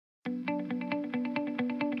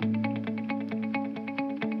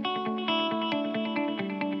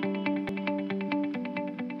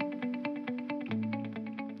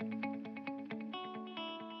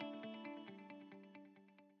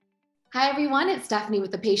Hi, everyone. It's Stephanie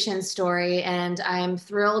with the Patient Story, and I'm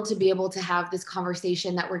thrilled to be able to have this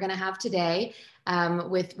conversation that we're going to have today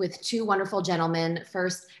with two wonderful gentlemen.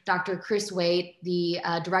 First, Dr. Chris Waite, the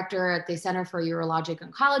director at the Center for Urologic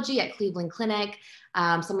Oncology at Cleveland Clinic,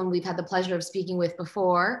 someone we've had the pleasure of speaking with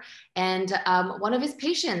before, and one of his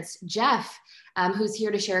patients, Jeff, who's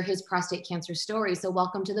here to share his prostate cancer story. So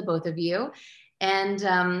welcome to the both of you. And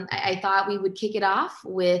I thought we would kick it off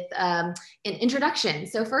with an introduction.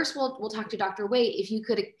 So first, we'll talk to Dr. Waite. If you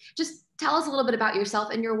could just tell us a little bit about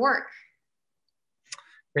yourself and your work.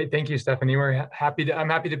 Great, thank you, Stephanie. I'm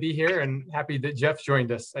happy to be here and happy that Jeff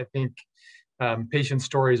joined us. I think patient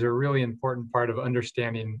stories are a really important part of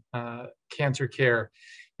understanding cancer care.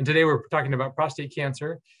 And today we're talking about prostate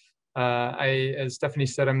cancer. As Stephanie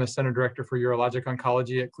said, I'm the Center Director for Urologic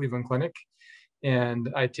Oncology at Cleveland Clinic.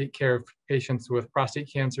 And I take care of patients with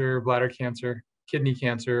prostate cancer, bladder cancer, kidney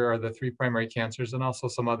cancer are the three primary cancers, and also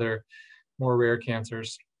some other more rare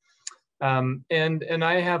cancers. And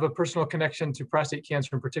I have a personal connection to prostate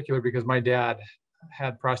cancer in particular because my dad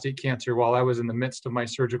had prostate cancer while I was in the midst of my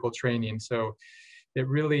surgical training. So it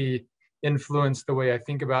really influenced the way I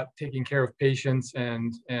think about taking care of patients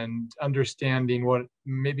and understanding what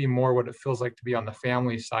it feels like to be on the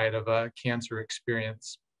family side of a cancer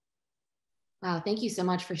experience. Wow, thank you so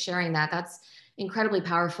much for sharing that. That's incredibly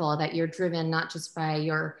powerful that you're driven not just by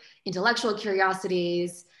your intellectual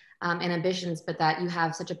curiosities and ambitions, but that you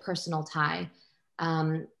have such a personal tie.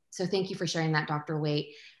 So thank you for sharing that, Dr. Waite.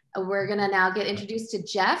 We're gonna now get introduced to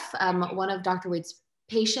Jeff, one of Dr. Waite's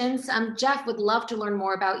patients. Jeff, would love to learn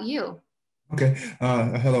more about you. Okay.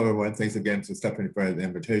 Hello, everyone. Thanks again to Stephanie for the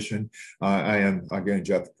invitation. I am, again,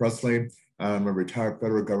 Jeff Presley. I'm a retired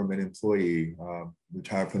federal government employee,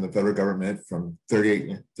 retired from the federal government from 38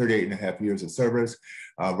 and a half years of service.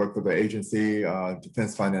 Worked for the agency,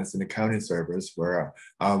 Defense Finance and Accounting Service, where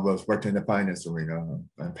I was working in the finance arena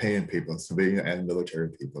and paying people, civilian and military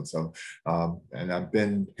people. So, and I've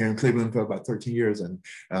been here in Cleveland for about 13 years. And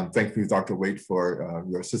thank you, Dr. Waite, for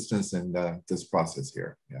your assistance in this process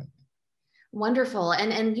here. Yeah. Wonderful.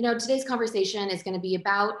 And today's conversation is going to be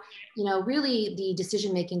about, really the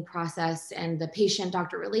decision-making process and the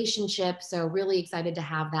patient-doctor relationship. So really excited to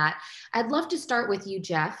have that. I'd love to start with you,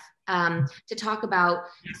 Jeff, to talk about,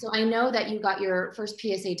 so I know that you got your first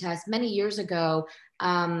PSA test many years ago.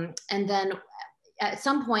 And then at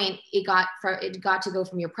some point it got to go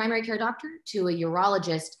from your primary care doctor to a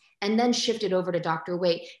urologist, and then shifted over to Dr.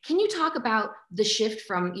 Waite. Can you talk about the shift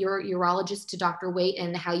from your urologist to Dr. Waite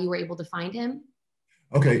and how you were able to find him?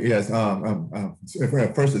 Okay, yes.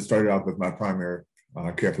 First, it started off with my primary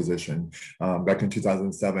care physician. Back in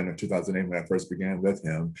 2007 or 2008, when I first began with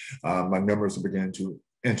him, my numbers began to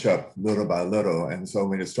inch up little by little. And so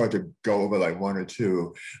when it started to go over like one or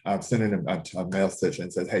two, I'm sending him a message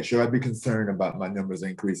and says, hey, should I be concerned about my numbers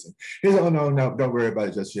increasing? He said, oh, no, don't worry about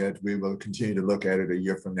it just yet. We will continue to look at it a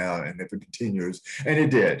year from now. And if it continues, and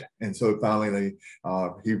it did. And so finally,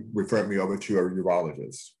 he referred me over to a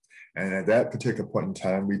urologist. And at that particular point in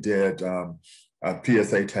time, we did a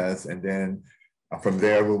PSA test. And then from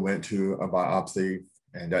there, we went to a biopsy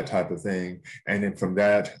and that type of thing. And then from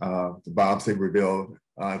that, the biopsy revealed,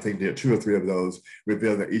 I think there 2 or 3 of those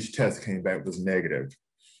revealed that each test came back was negative.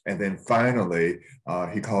 And then finally,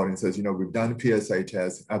 he called and says, we've done the PSA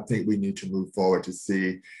test. I think we need to move forward to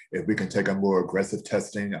see if we can take a more aggressive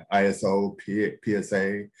testing, ISO,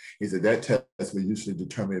 PSA. He said that test will usually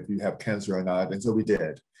determine if you have cancer or not. And so we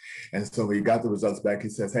did. And so we got the results back. He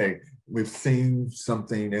says, hey, we've seen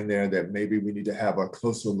something in there that maybe we need to have a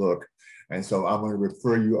closer look. And so I'm going to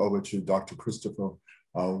refer you over to Dr. Christopher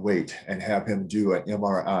Waite and have him do an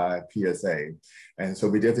MRI PSA. And so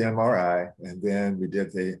we did the MRI, and then we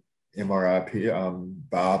did the MRI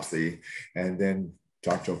biopsy, and then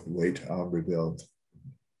Dr. Waite revealed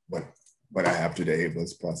what I have today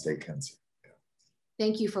was prostate cancer.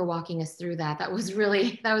 Thank you for walking us through that. That was really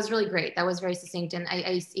great. That was very succinct. And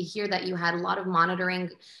I hear that you had a lot of monitoring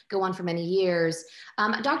go on for many years.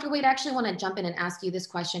 Dr. Waite, I actually want to jump in and ask you this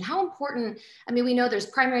question. How important, we know there's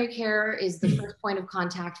primary care is the first point of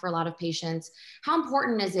contact for a lot of patients. How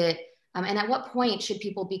important is it, and at what point should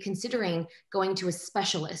people be considering going to a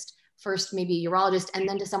specialist? First, maybe a urologist, and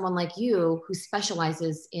then to someone like you who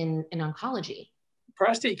specializes in oncology?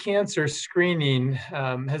 Prostate cancer screening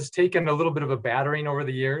has taken a little bit of a battering over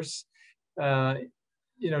the years. 10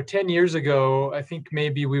 years ago, I think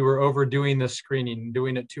maybe we were overdoing the screening,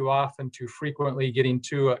 doing it too often, too frequently, getting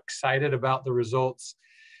too excited about the results.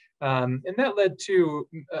 And that led to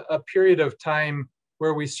a period of time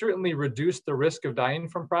where we certainly reduced the risk of dying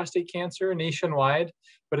from prostate cancer nationwide,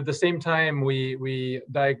 but at the same time, we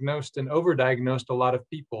diagnosed and overdiagnosed a lot of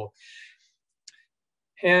people.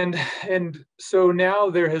 And so now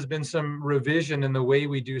there has been some revision in the way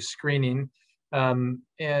we do screening. And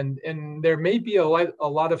there may be a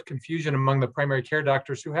lot of confusion among the primary care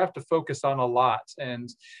doctors who have to focus on a lot. And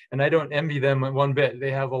I don't envy them one bit.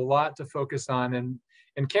 They have a lot to focus on,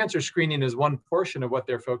 and cancer screening is one portion of what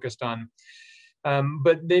they're focused on.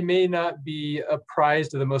 But they may not be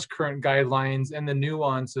apprised of the most current guidelines and the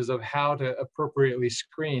nuances of how to appropriately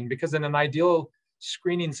screen, because in an ideal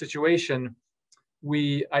screening situation,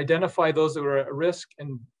 we identify those that are at risk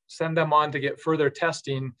and send them on to get further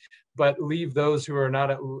testing, but leave those who are not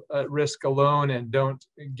at risk alone and don't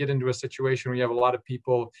get into a situation where you have a lot of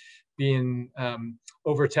people being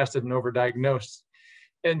over-tested and over-diagnosed.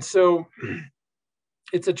 And so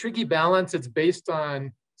it's a tricky balance. It's based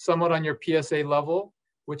on somewhat on your PSA level,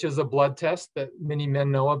 which is a blood test that many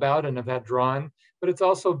men know about and have had drawn, but it's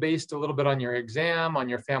also based a little bit on your exam, on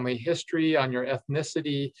your family history, on your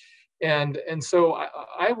ethnicity. And so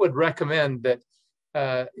I would recommend that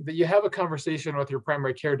you have a conversation with your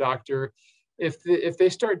primary care doctor. If they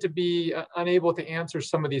start to be unable to answer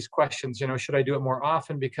some of these questions, should I do it more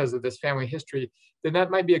often because of this family history, then that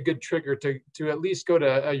might be a good trigger to at least go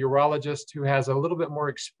to a urologist who has a little bit more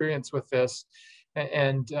experience with this,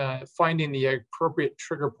 and finding the appropriate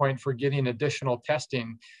trigger point for getting additional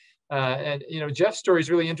testing. And Jeff's story is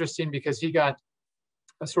really interesting because he got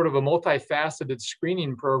a sort of a multifaceted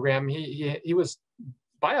screening program. He was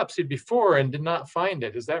biopsied before and did not find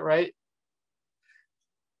it. Is that right?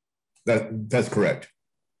 That's correct.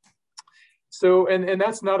 So, and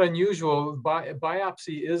that's not unusual.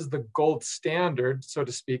 Biopsy is the gold standard, so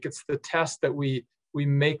to speak. It's the test that we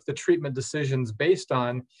make the treatment decisions based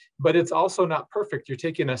on, but it's also not perfect. You're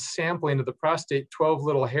taking a sampling of the prostate, 12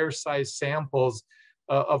 little hair-sized samples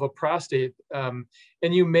of a prostate, and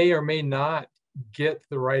you may or may not get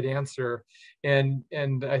the right answer. And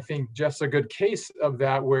I think Jeff's a good case of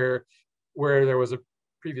that, where there was a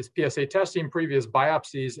previous PSA testing, previous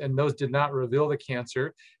biopsies, and those did not reveal the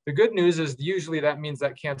cancer. The good news is usually that means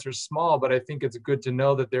that cancer is small, but I think it's good to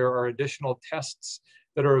know that there are additional tests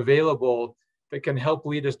that are available that can help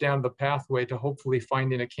lead us down the pathway to hopefully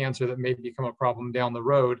finding a cancer that may become a problem down the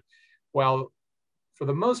road, while for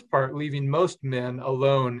the most part leaving most men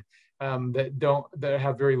alone that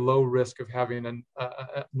have very low risk of having an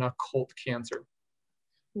occult cancer.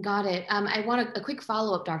 Got it. I want a quick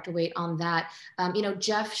follow-up, Dr. Waite, on that.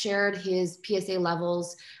 Jeff shared his PSA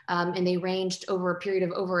levels, and they ranged over a period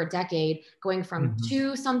of over a decade, going from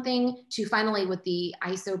 2 something to finally with the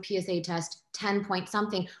ISO PSA test, 10 point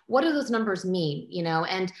something. What do those numbers mean?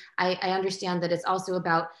 And I understand that it's also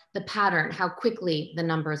about the pattern, how quickly the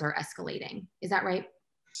numbers are escalating. Is that right?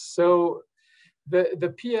 So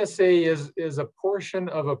the PSA is a portion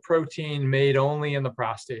of a protein made only in the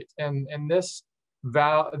prostate, and this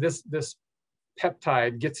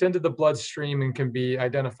peptide gets into the bloodstream and can be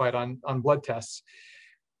identified on blood tests.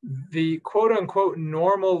 The quote unquote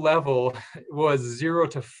normal level was 0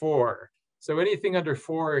 to 4. So anything under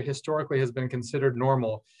 4 historically has been considered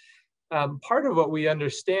normal. Part of what we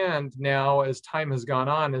understand now as time has gone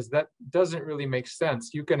on is that doesn't really make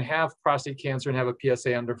sense. You can have prostate cancer and have a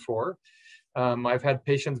PSA under 4. I've had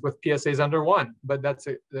patients with PSAs under 1, but that's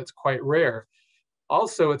quite rare.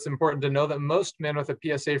 Also, it's important to know that most men with a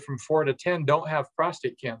PSA from 4 to 10 don't have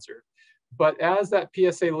prostate cancer. But as that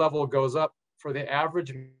PSA level goes up, for the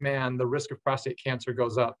average man, the risk of prostate cancer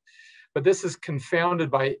goes up. But this is confounded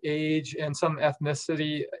by age and some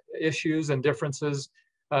ethnicity issues and differences.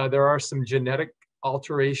 There are some genetic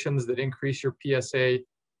alterations that increase your PSA,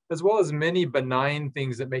 as well as many benign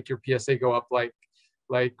things that make your PSA go up, like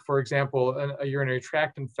for example, a urinary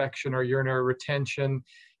tract infection or urinary retention.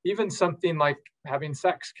 Even something like having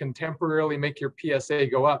sex can temporarily make your PSA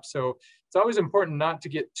go up. So it's always important not to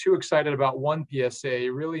get too excited about one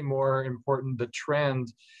PSA, really more important the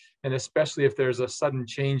trend, and especially if there's a sudden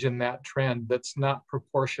change in that trend that's not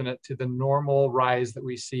proportionate to the normal rise that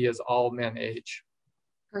we see as all men age.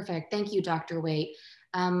 Perfect. Thank you, Dr. Waite.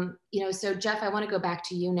 So Jeff, I want to go back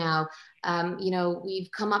to you now. We've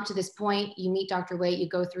come up to this point, you meet Dr. Waite, you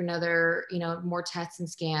go through another, more tests and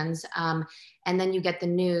scans, and then you get the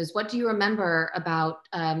news. What do you remember about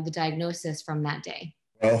the diagnosis from that day?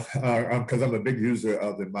 Well, because I'm a big user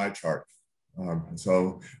of the MyChart.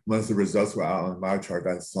 So once the results were out on MyChart,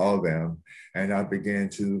 I saw them and I began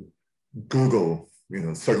to Google,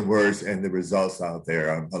 certain words and the results out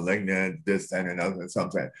there, malignant, this, that, and other,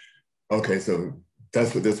 something. Okay, so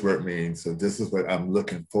that's what this work means. So this is what I'm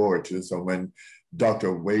looking forward to. So when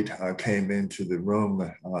Dr. Waite came into the room,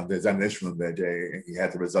 the examination room that day, and he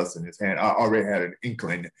had the results in his hand, I already had an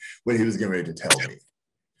inkling what he was getting ready to tell me.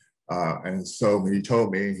 And so when he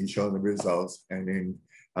told me, he showed the results, and then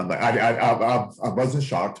I'm like, I wasn't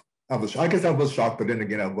shocked. I guess I was shocked, but then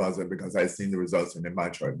again, I wasn't, because I had seen the results in my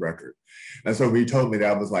chart record. And so he told me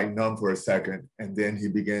that I was like numb for a second, and then he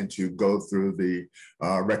began to go through the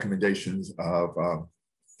recommendations of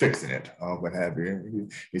fixing it, what have you.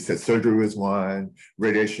 He said surgery was one,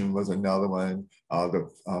 radiation was another one,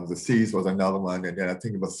 the C's was another one, and then I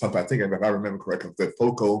think it was something, I think if I remember correctly, the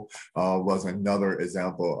focal was another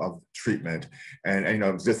example of treatment. And you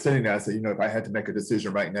know, just sitting there, I said, you know, if I had to make a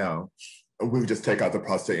decision right now, we would just take out the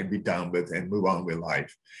prostate and be done with and move on with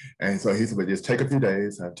life. And so he said, well, just take a few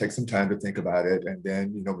days, take some time to think about it. And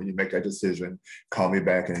then, you know, when you make that decision, call me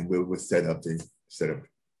back and we'll set up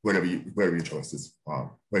whatever your choices,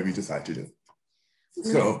 whatever you decide to do.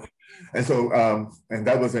 So, and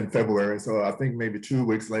that was in February. So I think maybe 2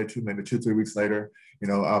 weeks later, maybe 2-3 weeks later, you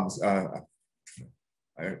know, I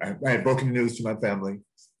had broken the news to my family.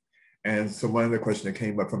 And so one of the questions that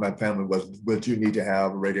came up from my family was, would you need to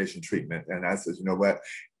have radiation treatment? And I said, you know what?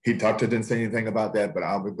 Doctor didn't say anything about that, but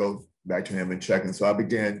I would go back to him and check. And so I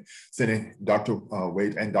began sending Dr.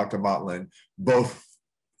 Waite and Dr. Motlin both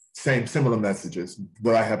similar messages.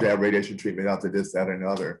 Will I have to have radiation treatment after this, that, and the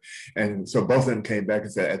other? And so both of them came back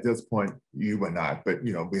and said, at this point, you will not, but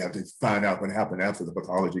you know, we have to find out what happened after the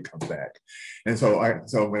pathology comes back. And so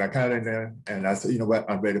when I got in there and I said, you know what,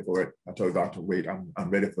 I'm ready for it. I told Dr. Waite, I'm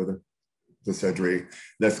ready for the surgery.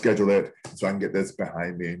 Let's schedule it so I can get this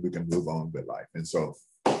behind me and we can move on with life. And so.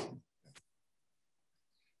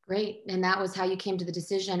 Great. And that was how you came to the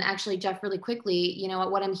decision. Actually, Jeff, really quickly, you know,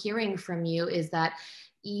 what I'm hearing from you is that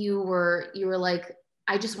you were like,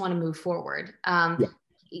 I just want to move forward. Yeah.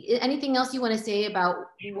 Anything else you want to say about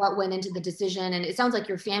what went into the decision? And it sounds like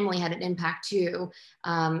your family had an impact too,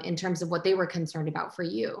 in terms of what they were concerned about for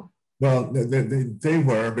you. Well, they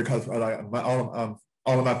were, because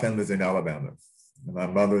all of my family is in Alabama. My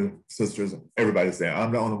mother, sisters, everybody's there.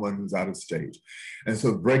 I'm the only one who's out of state. And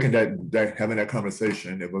so breaking having that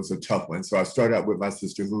conversation, it was a tough one. So I started out with my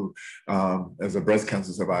sister who is a breast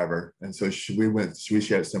cancer survivor. And so we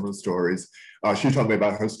shared similar stories. She told me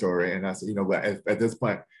about her story. And I said, you know what, at this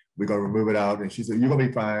point, we're going to remove it out. And she said, you're going to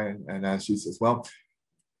be fine. And then she says, well,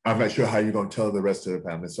 I'm not sure how you're going to tell the rest of the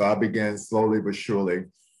family. So I began slowly but surely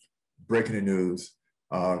breaking the news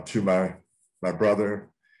to my brother,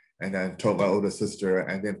 and then told my older sister,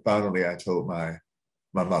 and then finally I told my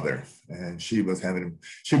mother, and she was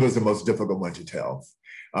the most difficult one to tell.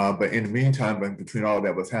 But in the meantime, between all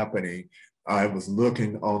that was happening, I was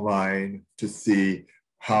looking online to see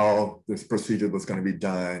how this procedure was going to be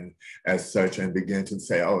done as such, and began to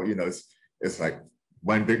say, oh, you know, it's like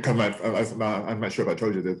one big come out. I'm not sure if I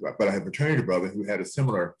told you this, but I have a fraternity brother who had a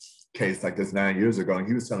similar case like this 9 years ago, and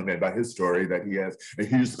he was telling me about his story, that he has a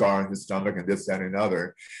huge scar on his stomach and this, that, and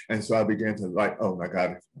another. And so I began to like, oh my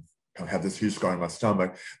God, I have this huge scar on my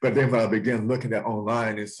stomach. But then when I began looking at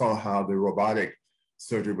online and saw how the robotic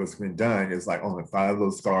surgery was being done, it's like only 5 little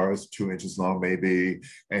scars, 2 inches long maybe,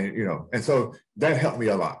 and you know, and so that helped me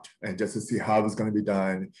a lot, and just to see how it was going to be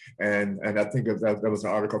done. And I think that was an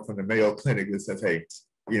article from the Mayo Clinic that says, hey,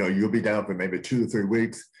 you know, you'll be down for maybe 2 to 3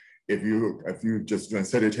 weeks. If you just doing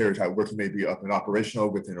sedentary type work, you may be up and operational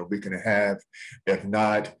within a week and a half. If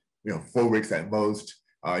not, you know, 4 weeks at most.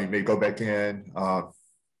 You may go back in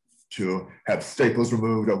to have staples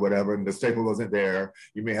removed or whatever, and the staple wasn't there.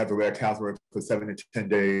 You may have to wear a catheter for 7 to 10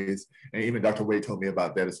 days. And even Dr. Waite told me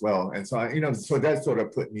about that as well. And so, you know, so that sort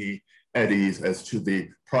of put me at ease as to the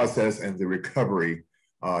process and the recovery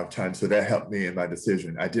time. So that helped me in my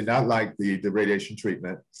decision. I did not like the radiation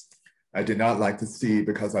treatment. I did not like to see,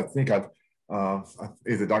 because I think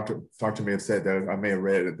either Dr. may have said that, I may have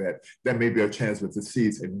read it, that there may be a chance with the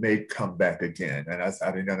seeds, it may come back again. And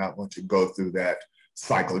I did not want to go through that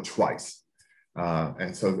cycle twice.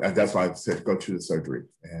 And so that's why I said, go to the surgery.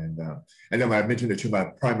 And then when I mentioned it to my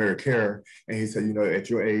primary care, and he said, you know, at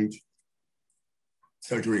your age,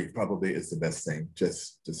 surgery probably is the best thing.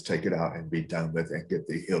 Just take it out and be done with it and get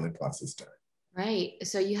the healing process done. Right.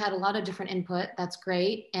 So you had a lot of different input. That's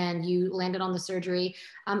great. And you landed on the surgery.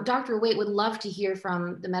 Dr. Waite, would love to hear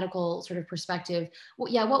from the medical sort of perspective. Well,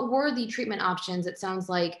 yeah, what were the treatment options? It sounds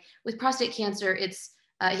like with prostate cancer,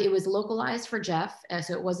 it was localized for Jeff,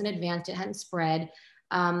 so it wasn't advanced, it hadn't spread.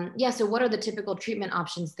 Yeah, so what are the typical treatment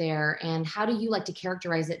options there, and how do you like to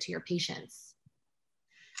characterize it to your patients?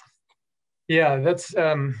 Yeah,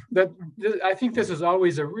 I think this is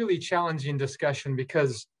always a really challenging discussion,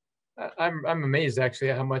 because I'm amazed actually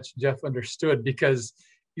at how much Jeff understood, because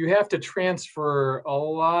you have to transfer a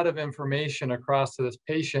lot of information across to this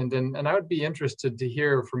patient. And I would be interested to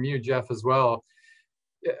hear from you, Jeff, as well.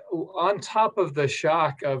 On top of the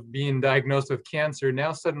shock of being diagnosed with cancer,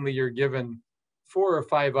 now suddenly you're given 4 or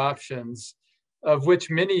 5 options, of which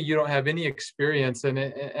many you don't have any experience in.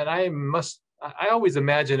 And I always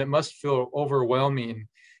imagine it must feel overwhelming.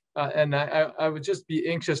 And I would just be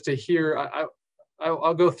anxious to hear,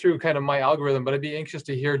 I'll go through kind of my algorithm, but I'd be anxious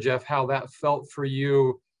to hear, Jeff, how that felt for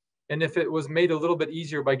you, and if it was made a little bit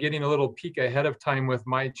easier by getting a little peek ahead of time with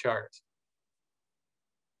my chart.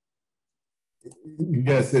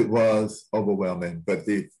 Yes, it was overwhelming, but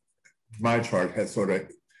my chart has sort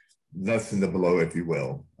of lessened the blow, if you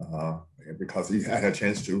will, because I had a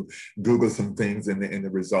chance to Google some things in the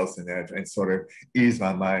results in that, and sort of ease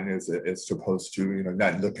my mind as opposed to, you know,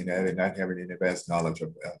 not looking at it, not having any advanced knowledge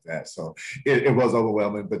of that. So it was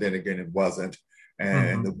overwhelming, but then again, it wasn't.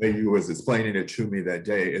 And the way you was explaining it to me that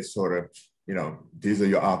day, it's sort of, you know, these are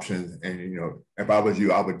your options, and, you know, if I was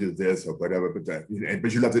you, I would do this or whatever. But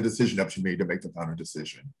but you left the decision up to me to make the final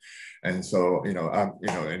decision. And so, you know, I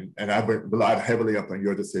relied heavily upon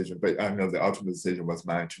your decision, but I know the ultimate decision was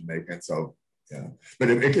mine to make. And so, yeah, but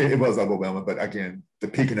it was overwhelming. But again, the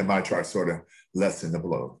peaking of my chart sort of lessened the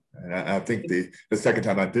blow. And I think the second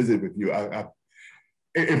time I visited with you,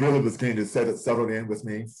 it really was getting to settle in with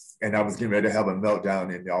me, and I was getting ready to have a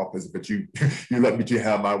meltdown in the office, but you let me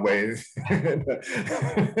have my way.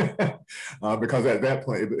 Because at that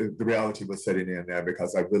point, the reality was setting in there,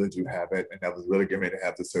 because I really do have it, and I was really getting ready to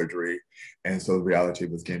have the surgery. And so the reality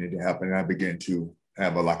was getting to happen, and I began to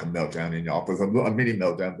have a meltdown in the office, a mini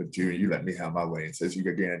meltdown, but you let me have my way. And says,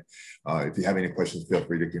 again, if you have any questions, feel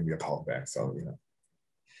free to give me a call back. So, you know.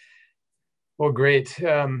 Well, great.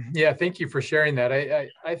 Yeah, thank you for sharing that.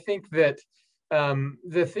 I think that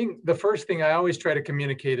the first thing I always try to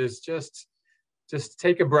communicate is just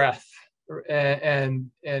take a breath,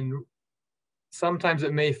 and sometimes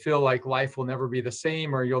it may feel like life will never be the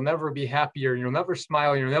same, or you'll never be happy, or you'll never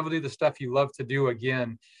smile, you'll never do the stuff you love to do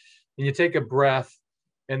again. And you take a breath,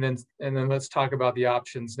 and then let's talk about the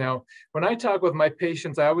options. Now, when I talk with my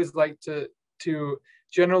patients, I always like to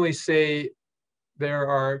generally say there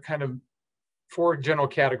are kind of 4 general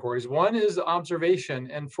categories. One is observation.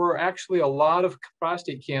 And for actually a lot of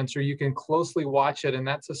prostate cancer, you can closely watch it, and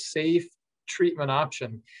that's a safe treatment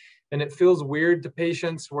option. And it feels weird to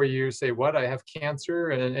patients where you say, what, I have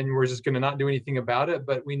cancer, and we're just going to not do anything about it.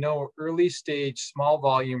 But we know early stage, small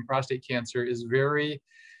volume prostate cancer is very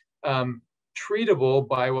treatable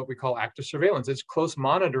by what we call active surveillance. It's close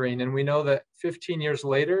monitoring. And we know that 15 years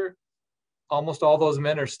later, almost all those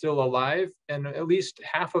men are still alive, and at least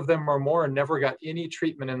half of them or more never got any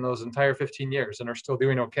treatment in those entire 15 years and are still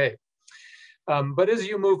doing okay. But as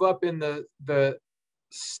you move up in the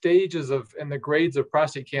stages and the grades of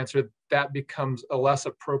prostate cancer, that becomes a less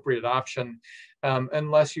appropriate option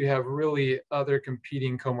unless you have really other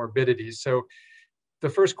competing comorbidities. So the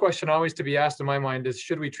first question always to be asked in my mind is,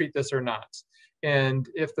 should we treat this or not? And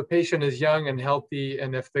if the patient is young and healthy,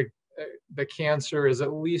 and if the cancer is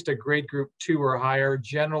at least a grade group 2 or higher,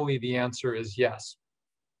 generally the answer is yes.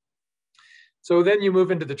 So then you move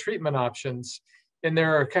into the treatment options, and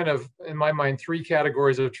there are kind of, in my mind, 3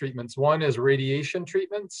 categories of treatments. One is radiation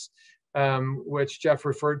treatments, which Jeff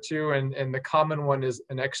referred to, and the common one is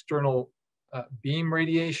an external beam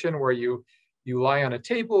radiation, where you lie on a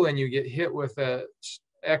table and you get hit with a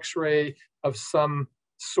X-ray of some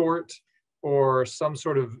sort, or some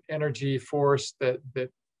sort of energy force that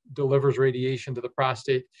delivers radiation to the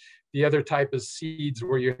prostate. The other type is seeds,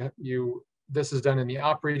 where this is done in the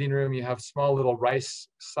operating room. You have small little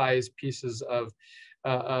rice-sized pieces of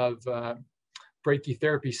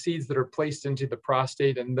brachytherapy seeds that are placed into the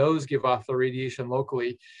prostate, and those give off the radiation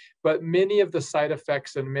locally. But many of the side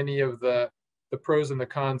effects and many of the pros and the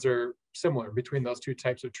cons are similar between those 2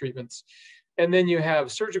 types of treatments. And then you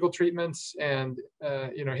have surgical treatments, and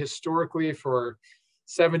historically for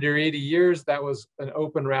 70 or 80 years, that was an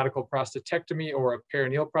open radical prostatectomy or a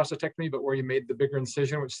perineal prostatectomy, but where you made the bigger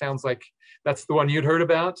incision, which sounds like that's the one you'd heard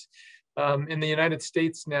about. In the United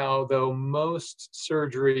States now, though, most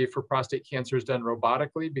surgery for prostate cancer is done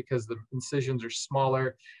robotically, because the incisions are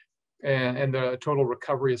smaller and the total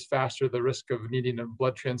recovery is faster. The risk of needing a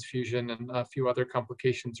blood transfusion and a few other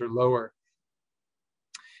complications are lower.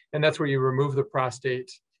 And that's where you remove the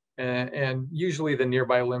prostate and usually the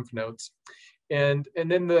nearby lymph nodes. And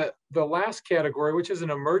then the last category, which is an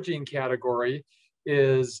emerging category,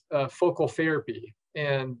 is focal therapy.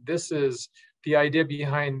 And this is the idea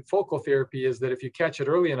behind focal therapy is that if you catch it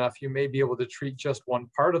early enough, you may be able to treat just one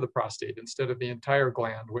part of the prostate instead of the entire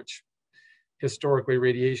gland, which historically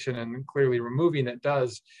radiation and clearly removing it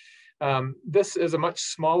does. This is a much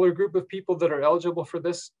smaller group of people that are eligible for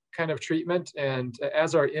this kind of treatment. And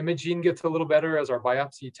as our imaging gets a little better, as our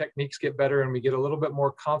biopsy techniques get better, and we get a little bit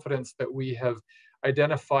more confidence that we have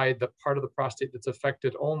identified the part of the prostate that's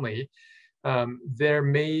affected only, there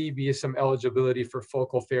may be some eligibility for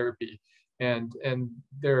focal therapy. And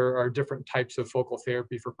there are different types of focal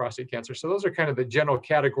therapy for prostate cancer. So those are kind of the general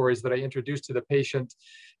categories that I introduced to the patient.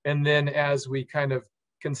 And then as we kind of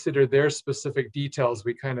consider their specific details,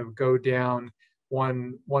 we kind of go down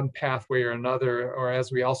one pathway or another, or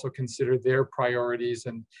as we also consider their priorities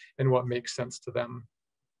and what makes sense to them.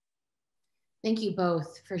 Thank you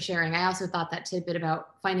both for sharing. I also thought that tidbit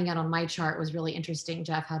about finding out on my chart was really interesting,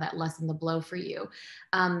 Jeff, how that lessened the blow for you.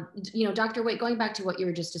 You know, Dr. Waite, going back to what you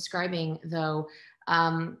were just describing though,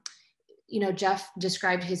 you know, Jeff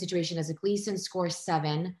described his situation as a Gleason score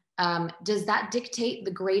 7. Does that dictate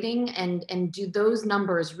the grading, and do those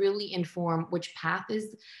numbers really inform which path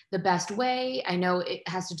is the best way? I know it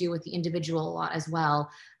has to do with the individual a lot as well.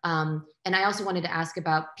 And I also wanted to ask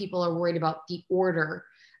about, people are worried about the order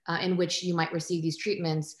in which you might receive these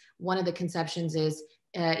treatments. One of the conceptions is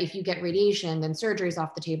if you get radiation, then surgery is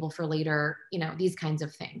off the table for later, you know, these kinds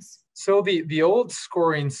of things. So the old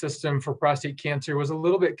scoring system for prostate cancer was a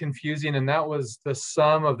little bit confusing, and that was the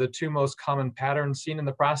sum of the two most common patterns seen in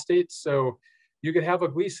the prostate. So you could have a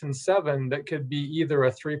Gleason 7 that could be either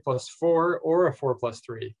a 3+4 or a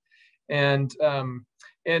 4+3. And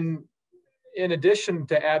in addition,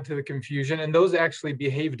 to add to the confusion, and those actually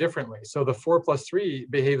behave differently. So the 4+3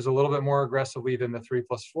 behaves a little bit more aggressively than the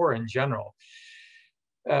 3+4 in general.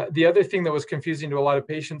 The other thing that was confusing to a lot of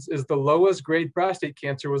patients is the lowest grade prostate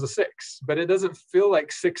cancer was a 6, but it doesn't feel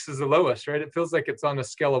like 6 is the lowest, right? It feels like it's on a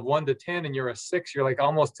scale of 1 to 10 and you're a 6, you're like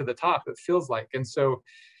almost to the top, it feels like. And so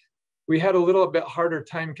we had a little bit harder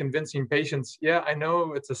time convincing patients, yeah, I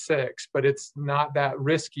know it's a 6, but it's not that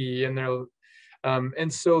risky. And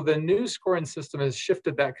so the new scoring system has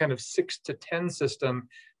shifted that kind of 6 to 10 system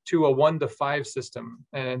to a 1 to 5 system.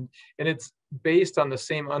 And it's based on the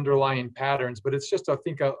same underlying patterns, but it's just, I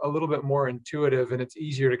think, a little bit more intuitive, and it's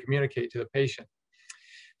easier to communicate to the patient.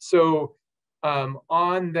 So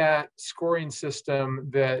on that scoring system,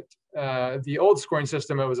 that the old scoring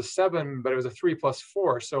system, it was a 7, but it was a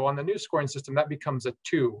 3+4. So on the new scoring system, that becomes a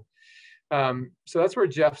 2. So that's where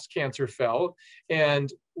Jeff's cancer fell.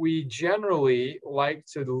 And we generally like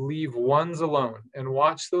to leave ones alone and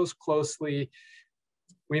watch those closely.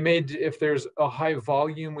 If there's a high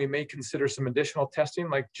volume, we may consider some additional testing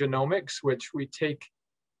like genomics, which we take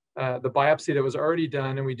the biopsy that was already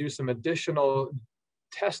done and we do some additional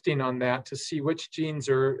testing on that to see which genes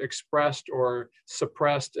are expressed or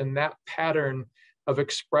suppressed. And that pattern of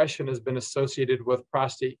expression has been associated with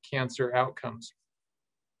prostate cancer outcomes.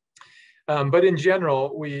 But in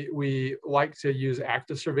general, we like to use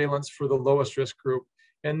active surveillance for the lowest risk group.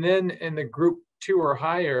 And then in the group 2 or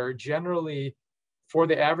higher, generally for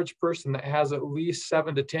the average person that has at least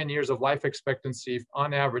 7 to 10 years of life expectancy,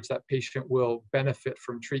 on average, that patient will benefit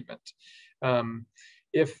from treatment.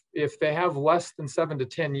 If they have less than 7 to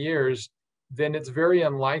 10 years, then it's very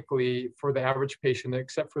unlikely for the average patient,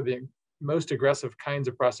 except for the most aggressive kinds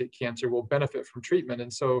of prostate cancer, will benefit from treatment.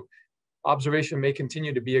 And so observation may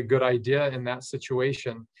continue to be a good idea in that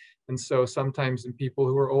situation. And so sometimes in people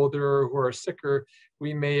who are older or who are sicker,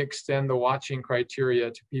 we may extend the watching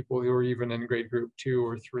criteria to people who are even in grade group 2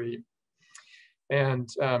 or 3. And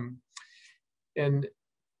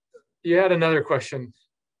you had another question.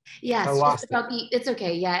 Yes, just about it's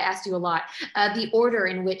okay. Yeah, I asked you a lot. The order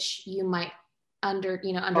in which you might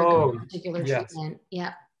undergo a particular treatment.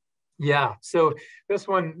 Yeah. Yeah, so this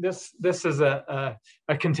is a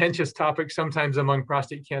contentious topic sometimes among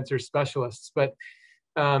prostate cancer specialists, but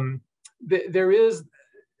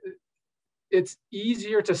it's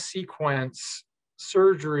easier to sequence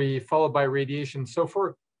surgery followed by radiation. So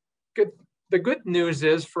the good news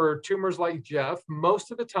is for tumors like Jeff,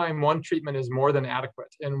 most of the time one treatment is more than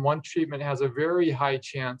adequate, and one treatment has a very high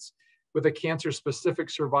chance with a cancer-specific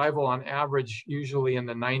survival on average, usually in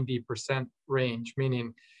the 90% range,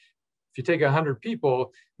 meaning if you take 100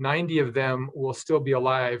 people, 90 of them will still be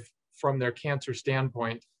alive from their cancer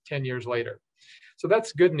standpoint 10 years later. So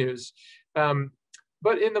that's good news.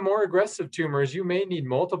 But in the more aggressive tumors, you may need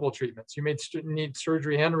multiple treatments. You may need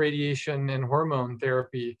surgery and radiation and hormone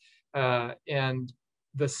therapy. And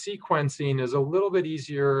the sequencing is a little bit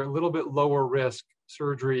easier, a little bit lower risk,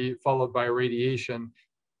 surgery followed by radiation.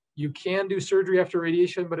 You can do surgery after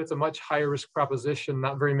radiation, but it's a much higher risk proposition.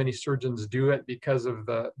 Not very many surgeons do it because of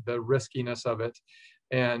the riskiness of it.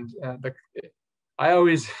 And I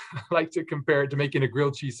always like to compare it to making a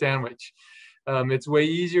grilled cheese sandwich. It's way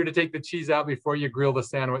easier to take the cheese out before you grill the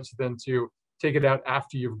sandwich than to take it out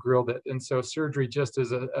after you've grilled it. And so surgery just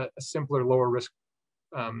is a simpler, lower risk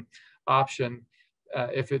option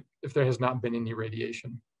if there has not been any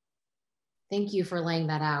radiation. Thank you for laying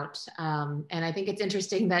that out. And I think it's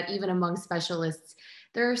interesting that even among specialists,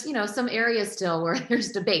 there's, you know, some areas still where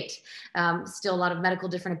there's debate, still a lot of medical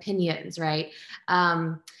different opinions, right?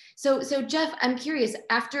 So Jeff, I'm curious,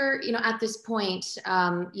 after, you know, at this point,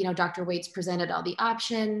 you know, Dr. Waits presented all the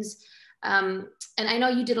options. And I know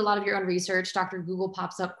you did a lot of your own research. Dr. Google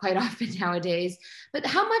pops up quite often nowadays, but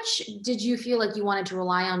how much did you feel like you wanted to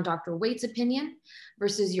rely on Dr. Waits' opinion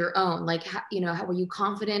versus your own? Like, you know, how were you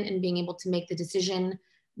confident in being able to make the decision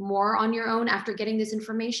more on your own after getting this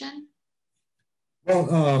information?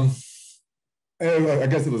 Well, I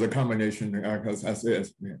guess it was a combination because I said,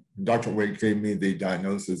 Dr. Wade gave me the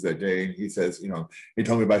diagnosis that day, and he says, you know, he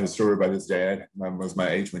told me about his story about his dad. Was my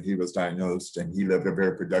age when he was diagnosed, and he lived a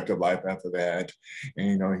very productive life after that. And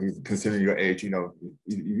you know, he considering your age, you know,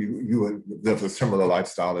 you live a similar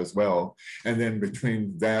lifestyle as well. And then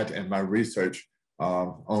between that and my research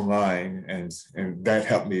online, and that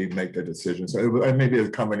helped me make the decision. So it was maybe a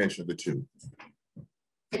combination of the two.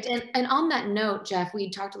 And on that note, Jeff, we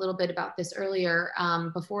talked a little bit about this earlier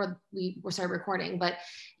before we started recording, but,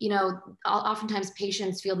 you know, oftentimes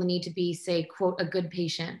patients feel the need to be, say, quote, a good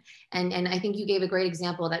patient. And I think you gave a great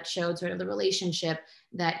example that showed sort of the relationship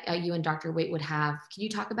that you and Dr. Waite would have. Can you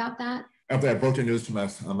talk about that? After I broke the news to my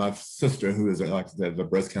sister, who is like the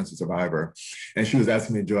breast cancer survivor, and she was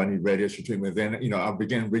asking me, do I need radiation treatment? Then, you know, I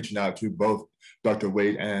began reaching out to both Dr.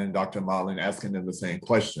 Waite and Dr. Motlin, asking them the same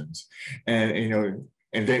questions. And, you know,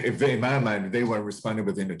 and in my mind, they weren't responding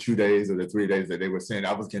within the 2 days or the 3 days that they were saying.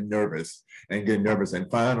 I was getting nervous.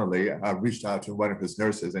 And finally, I reached out to one of his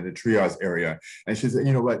nurses in the triage area. And she said,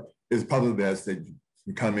 you know what, it's probably best that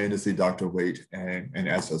you come in to see Dr. Waite and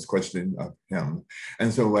ask us questions of him.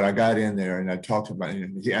 And so when I got in there and I talked about it,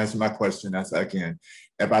 he answered my question. I said, again,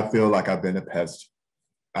 if I feel like I've been a pest,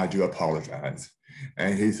 I do apologize.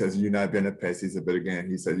 And he says, you're not been a pest. He said, but again,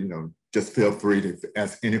 he said, you know, just feel free to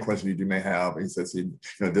ask any question you may have. He says, you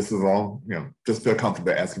know, this is all, you know, just feel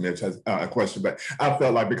comfortable asking me a question. But I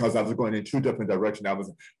felt like because I was going in two different directions, I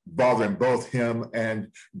was bothering both him and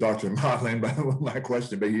Dr. Motlin by my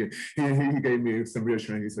question. But he gave me some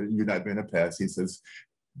reassurance. He said, you're not been a pest. He says,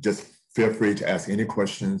 just feel free to ask any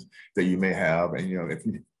questions that you may have. And, you know, if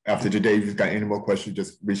you, after today, if you've got any more questions,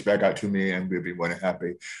 just reach back out to me and we'll be more than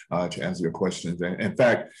happy to answer your questions. And in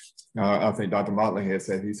fact, I think Dr. Motley had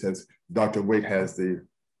said, he says, Dr. Waite has the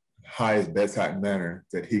highest bedside manner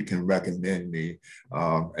that he can recommend me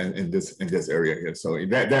in this area here. So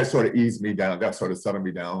that sort of eased me down, that sort of settled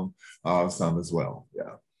me down some as well.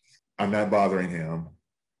 Yeah, I'm not bothering him.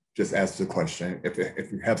 Just ask the question. If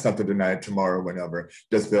you have something tonight, tomorrow, whenever,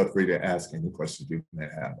 just feel free to ask any questions you may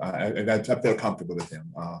have. And I feel comfortable with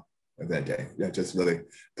him that day. That just really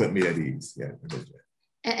put me at ease. Yeah.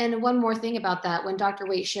 And one more thing about that, when Dr.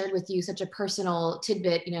 Waite shared with you such a personal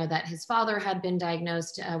tidbit, you know, that his father had been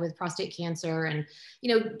diagnosed with prostate cancer and,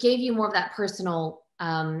 you know, gave you more of that personal,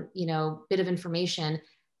 you know, bit of information,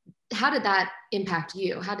 how did that impact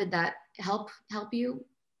you? How did that help you?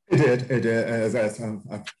 It did. As I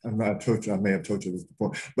may have told you this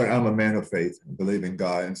before, but I'm a man of faith, I believe in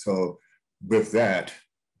God. And so with that,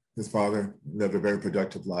 his father lived a very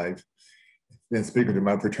productive life. Then speaking to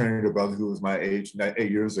my fraternity brother, who was my age,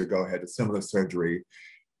 8 years ago, had a similar surgery,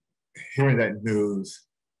 hearing that news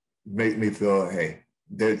made me feel, hey,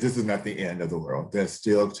 this is not the end of the world. There's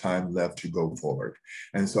still time left to go forward.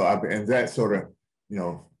 And so and that sort of, you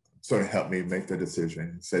know, sort of helped me make the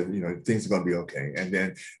decision. Said, you know, things are going to be okay. And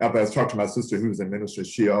then after I was talking to my sister, who was a minister,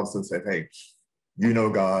 she also said, hey, you know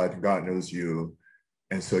God, God knows you.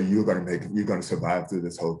 And so you're going to survive through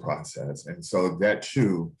this whole process. And so that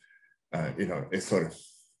too, you know, it sort of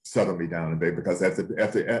settled me down a bit, because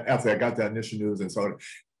after I got the initial news, and so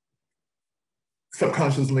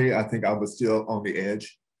subconsciously, I think I was still on the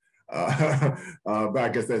edge. But I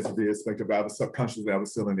guess that's to be expected. But I was subconsciously, I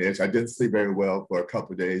was still on the edge. I didn't sleep very well for a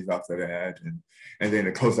couple of days after that. And then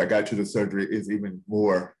the closer I got to the surgery, is even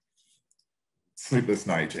more sleepless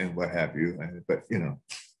nights and what have you. But, you know,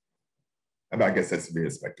 I guess that's to be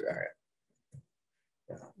expected.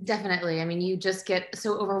 Definitely. I mean, you just get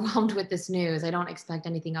so overwhelmed with this news. I don't expect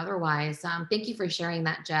anything otherwise. Thank you for sharing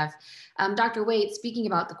that, Jeff. Dr. Waite, speaking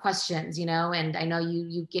about the questions, you know, and I know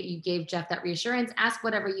you gave Jeff that reassurance, ask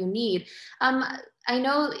whatever you need. I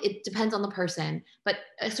know it depends on the person, but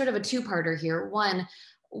sort of a two-parter here. One,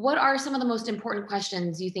 what are some of the most important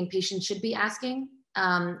questions you think patients should be asking,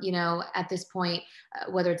 at this point,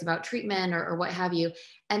 whether it's about treatment or what have you?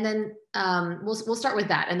 And then we'll start with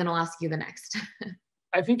that, and then I'll ask you the next.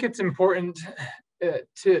 I think it's important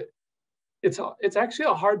it's actually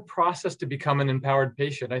a hard process to become an empowered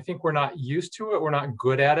patient. I think we're not used to it. We're not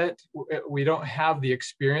good at it. We don't have the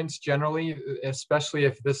experience generally, especially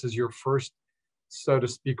if this is your first, so to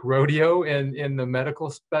speak, rodeo in the medical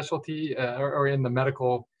specialty or in the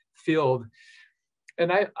medical field.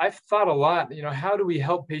 And I've thought a lot, how do we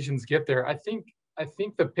help patients get there? I think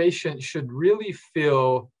the patient should really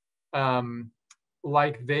feel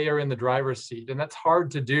like they are in the driver's seat. And that's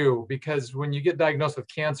hard to do because when you get diagnosed with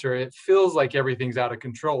cancer, it feels like everything's out of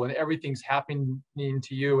control and everything's happening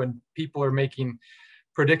to you and people are making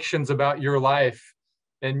predictions about your life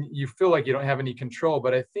and you feel like you don't have any control.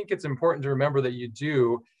 But I think it's important to remember that you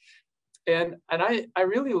do. And I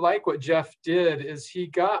really like what Jeff did is he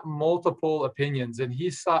got multiple opinions and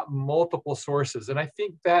he sought multiple sources. And I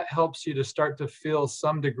think that helps you to start to feel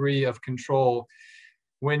some degree of control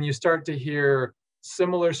when you start to hear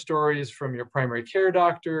similar stories from your primary care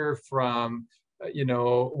doctor, from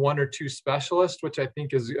one or two specialists, which I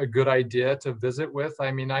think is a good idea to visit with.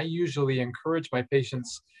 I mean, I usually encourage my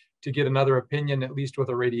patients to get another opinion, at least with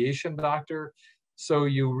a radiation doctor. So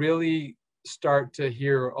you really start to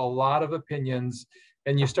hear a lot of opinions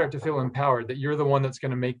and you start to feel empowered that you're the one that's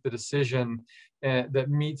going to make the decision that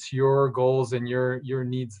meets your goals and your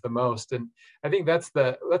needs the most. And I think that's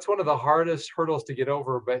one of the hardest hurdles to get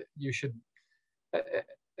over, but you should,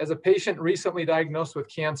 as a patient recently diagnosed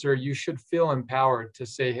with cancer, you should feel empowered to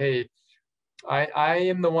say, hey, I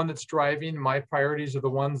am the one that's driving. My priorities are the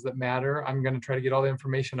ones that matter. I'm going to try to get all the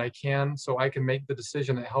information I can so I can make the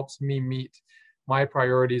decision that helps me meet my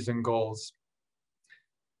priorities and goals.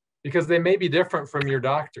 Because they may be different from your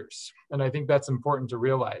doctors. And I think that's important to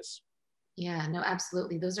realize. Yeah, no,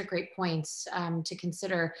 absolutely. Those are great points to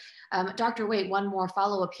consider. Dr. Waite, one more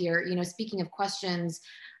follow-up here. Speaking of questions,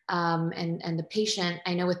 and the patient,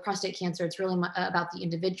 I know with prostate cancer, it's really about the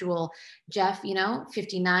individual. Jeff,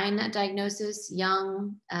 59 diagnosis,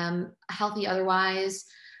 young, healthy otherwise,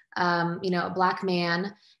 a Black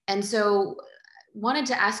man. And so wanted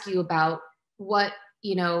to ask you about what,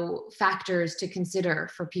 factors to consider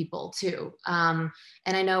for people too. And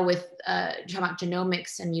I know with talking about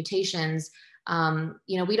genomics and mutations,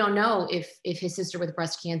 we don't know if his sister with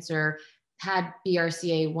breast cancer had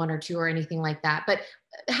BRCA 1 or 2 or anything like that. But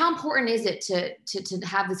how important is it to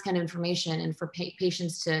have this kind of information and for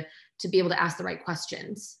patients to be able to ask the right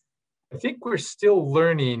questions? I think we're still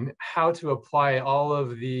learning how to apply all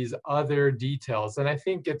of these other details. And I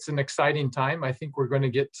think it's an exciting time. I think we're going to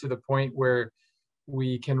get to the point where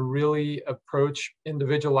we can really approach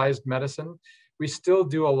individualized medicine. We still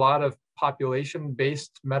do a lot of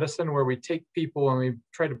population-based medicine where we take people and we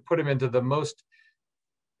try to put them into the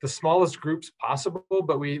smallest groups possible,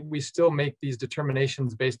 but we still make these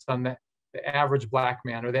determinations based on the average Black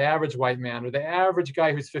man or the average white man or the average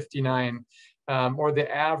guy who's 59 or the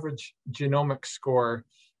average genomic score,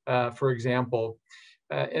 for example.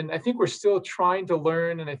 And I think we're still trying to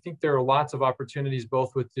learn, and I think there are lots of opportunities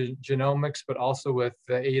both with the genomics, but also with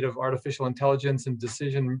the aid of artificial intelligence and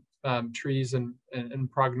decision trees and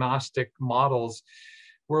prognostic models,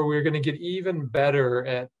 where we're going to get even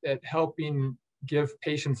better at helping give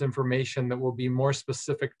patients information that will be more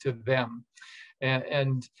specific to them.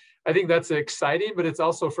 And I think that's exciting, but it's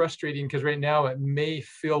also frustrating because right now it may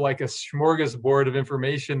feel like a smorgasbord of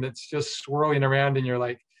information that's just swirling around and you're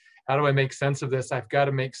like, how do I make sense of this? I've got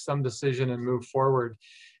to make some decision and move forward.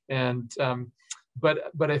 And but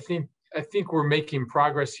I think we're making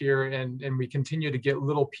progress here, and we continue to get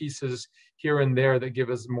little pieces here and there that give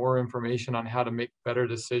us more information on how to make better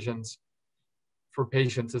decisions for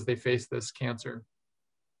patients as they face this cancer.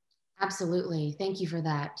 Absolutely. Thank you for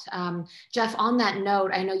that. Jeff, on that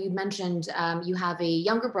note, I know you mentioned you have a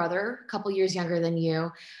younger brother, a couple years younger than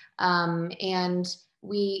you. And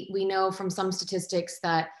we know from some statistics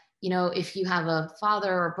that, if you have a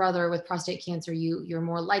father or brother with prostate cancer, you're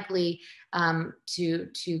more likely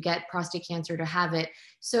to get prostate cancer, to have it.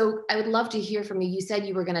 So I would love to hear from you. You said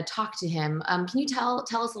you were going to talk to him. Can you tell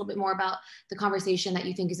us a little bit more about the conversation that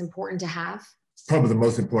you think is important to have? Probably the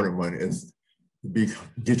most important one is get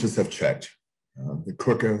yourself checked. The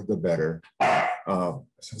quicker, the better.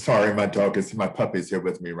 Sorry, my puppy's here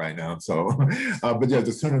with me right now. So, but yeah,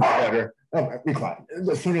 the sooner the better. Be quiet.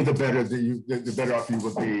 The sooner the better, the better off you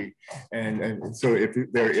will be. And so if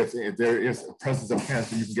there is a presence of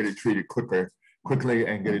cancer, you can get it treated quickly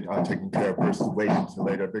and get it taken care of versus waiting until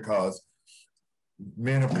later, because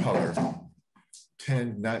men of color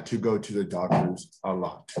tend not to go to the doctors a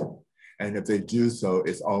lot. And if they do so,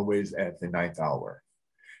 it's always at the 9th hour.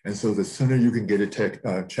 And so the sooner you can get it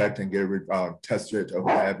checked and get it tested or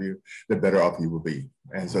what have you, the better off you will be.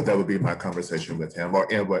 And so that would be my conversation with him or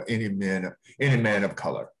any man of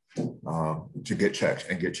color to get checked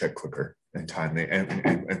and get checked quicker and timely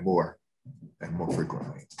and more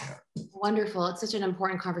frequently. Yeah. Wonderful. It's such an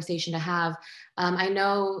important conversation to have. I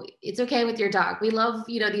know it's okay with your dog. We love,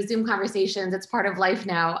 these Zoom conversations. It's part of life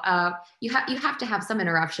now. You have to have some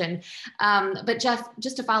interruption. But Jeff,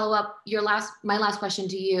 just to follow up, my last question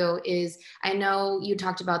to you is, I know you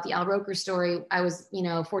talked about the Al Roker story. I was,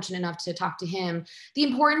 fortunate enough to talk to him. The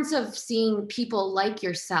importance of seeing people like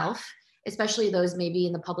yourself, especially those maybe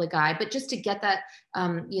in the public eye, but just to get that,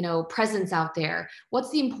 presence out there.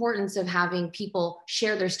 What's the importance of having people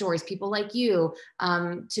share their stories, people like you,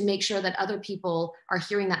 to make sure that other people are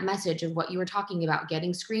hearing that message of what you were talking about,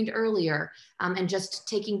 getting screened earlier, and just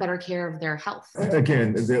taking better care of their health?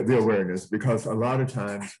 Again, the awareness, because a lot of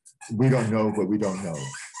times we don't know what we don't know.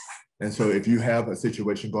 And so if you have a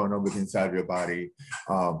situation going on with inside of your body,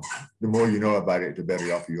 the more you know about it, the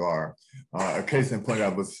better off you are. A case in point, I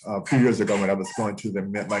was a few years ago when I was going to the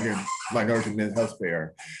Minority Men's Health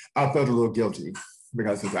Fair, I felt a little guilty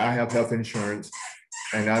because I have health insurance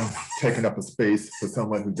and I'm taking up a space for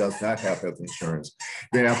someone who does not have health insurance.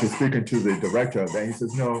 Then after speaking to the director of that, he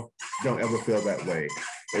says, no, don't ever feel that way.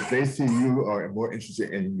 If they see you are more interested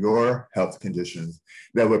in your health conditions,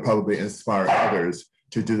 that would probably inspire others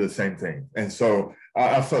to do the same thing. And so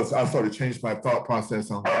I sort of changed my thought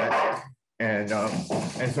process on that. And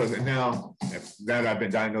so now that I've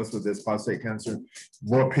been diagnosed with this prostate cancer,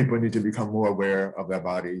 more people need to become more aware of their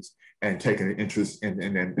bodies and take an interest in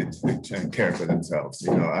caring for themselves.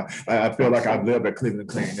 I feel like I've lived a Cleveland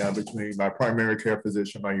Clinic now between my primary care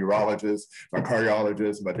physician, my urologist, my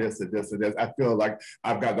cardiologist, my this and this and this. I feel like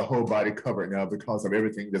I've got the whole body covered now because of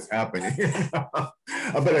everything that's happening.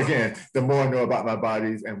 But again, the more I know about my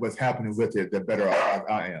bodies and what's happening with it, the better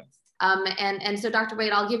I am. And so Dr.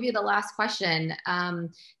 Wade, I'll give you the last question.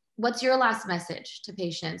 What's your last message to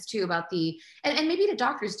patients too about and maybe to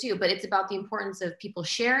doctors too, but it's about the importance of people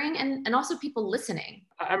sharing and also people listening?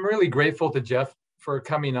 I'm really grateful to Jeff for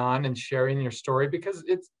coming on and sharing your story, because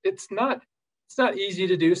it's not easy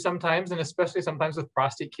to do sometimes, and especially sometimes with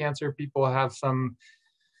prostate cancer, people have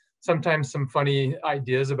sometimes some funny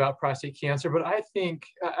ideas about prostate cancer, but I think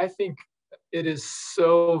it is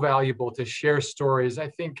so valuable to share stories. I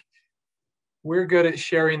think we're good at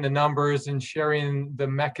sharing the numbers and sharing the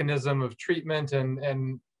mechanism of treatment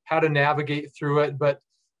and how to navigate through it. But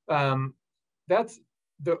that's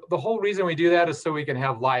the whole reason we do that is so we can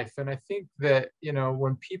have life. And I think that,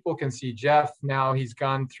 when people can see Jeff now, he's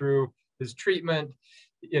gone through his treatment,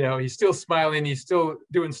 he's still smiling, he's still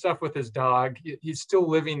doing stuff with his dog, he's still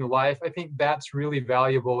living life. I think that's really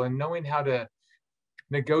valuable. And knowing how to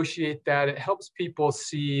negotiate that, it helps people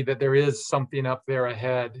see that there is something up there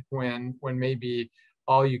ahead when maybe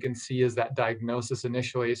all you can see is that diagnosis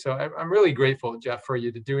initially. So I'm really grateful, Jeff, for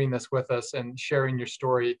you doing this with us and sharing your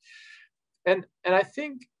story. And I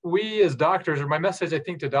think we as doctors, or my message I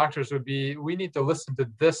think to doctors would be, we need to listen to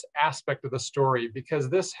this aspect of the story, because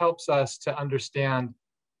this helps us to understand,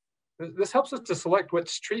 this helps us to select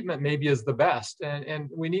which treatment maybe is the best. And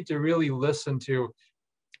we need to really listen to,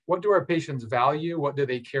 what do our patients value? What do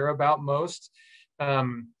they care about most?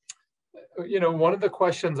 One of the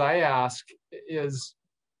questions I ask is,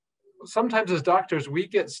 sometimes as doctors, we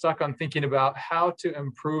get stuck on thinking about how to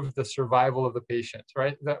improve the survival of the patient,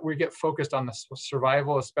 right? That we get focused on the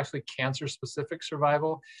survival, especially cancer-specific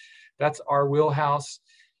survival. That's our wheelhouse.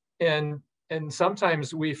 And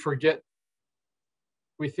sometimes we think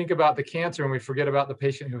about the cancer and we forget about the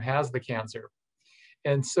patient who has the cancer.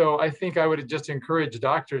 And so I think I would just encourage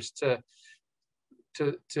doctors to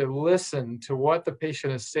listen to what the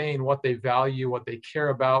patient is saying, what they value, what they care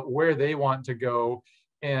about, where they want to go,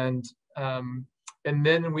 and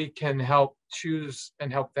then we can help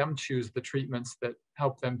them choose the treatments that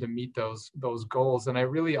help them to meet those goals. And I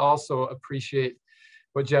really also appreciate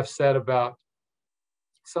what Jeff said about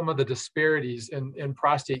some of the disparities in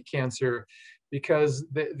prostate cancer, because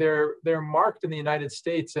they're marked in the United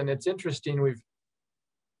States, and it's interesting.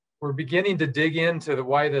 We're beginning to dig into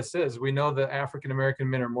why this is. We know that African-American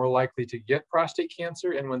men are more likely to get prostate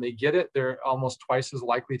cancer, and when they get it, they're almost twice as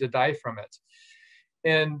likely to die from it.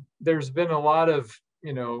 And there's been a lot of,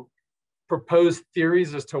 proposed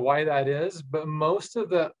theories as to why that is, but most of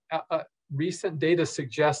the recent data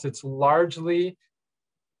suggests it's largely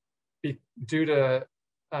due to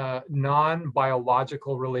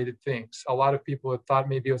non-biological related things. A lot of people had thought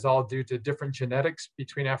maybe it was all due to different genetics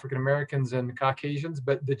between African Americans and Caucasians,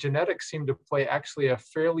 but the genetics seem to play actually a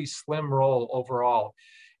fairly slim role overall.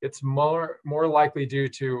 It's more likely due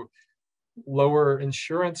to lower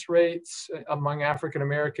insurance rates among African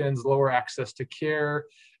Americans, lower access to care,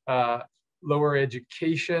 lower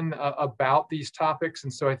education about these topics.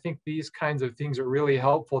 And so I think these kinds of things are really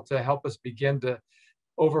helpful to help us begin to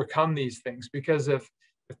overcome these things. Because if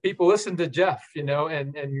people listen to Jeff, you know,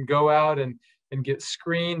 and go out and get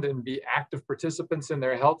screened and be active participants in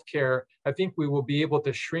their healthcare, I think we will be able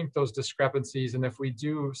to shrink those discrepancies. And if we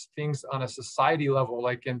do things on a society level,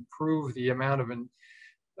 like improve the amount of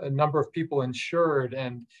a number of people insured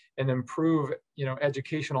and improve, you know,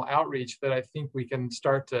 educational outreach, that I think we can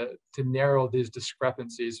start to narrow these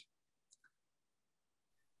discrepancies.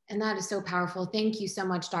 And that is so powerful. Thank you so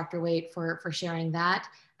much, Dr. Waite, for sharing that.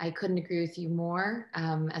 I couldn't agree with you more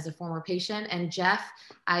as a former patient. And Jeff,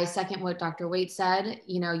 I second what Dr. Waite said.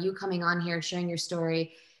 You know, you coming on here, sharing your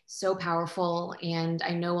story, so powerful, and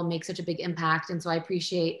I know will make such a big impact. And so I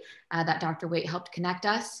appreciate that Dr. Waite helped connect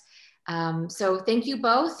us. So thank you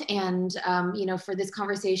both. And, you know, for this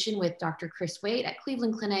conversation with Dr. Chris Waite at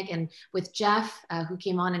Cleveland Clinic and with Jeff, who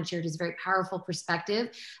came on and shared his very powerful perspective,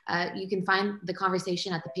 you can find the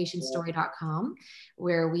conversation at thepatientstory.com,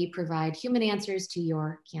 where we provide human answers to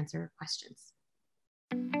your cancer questions.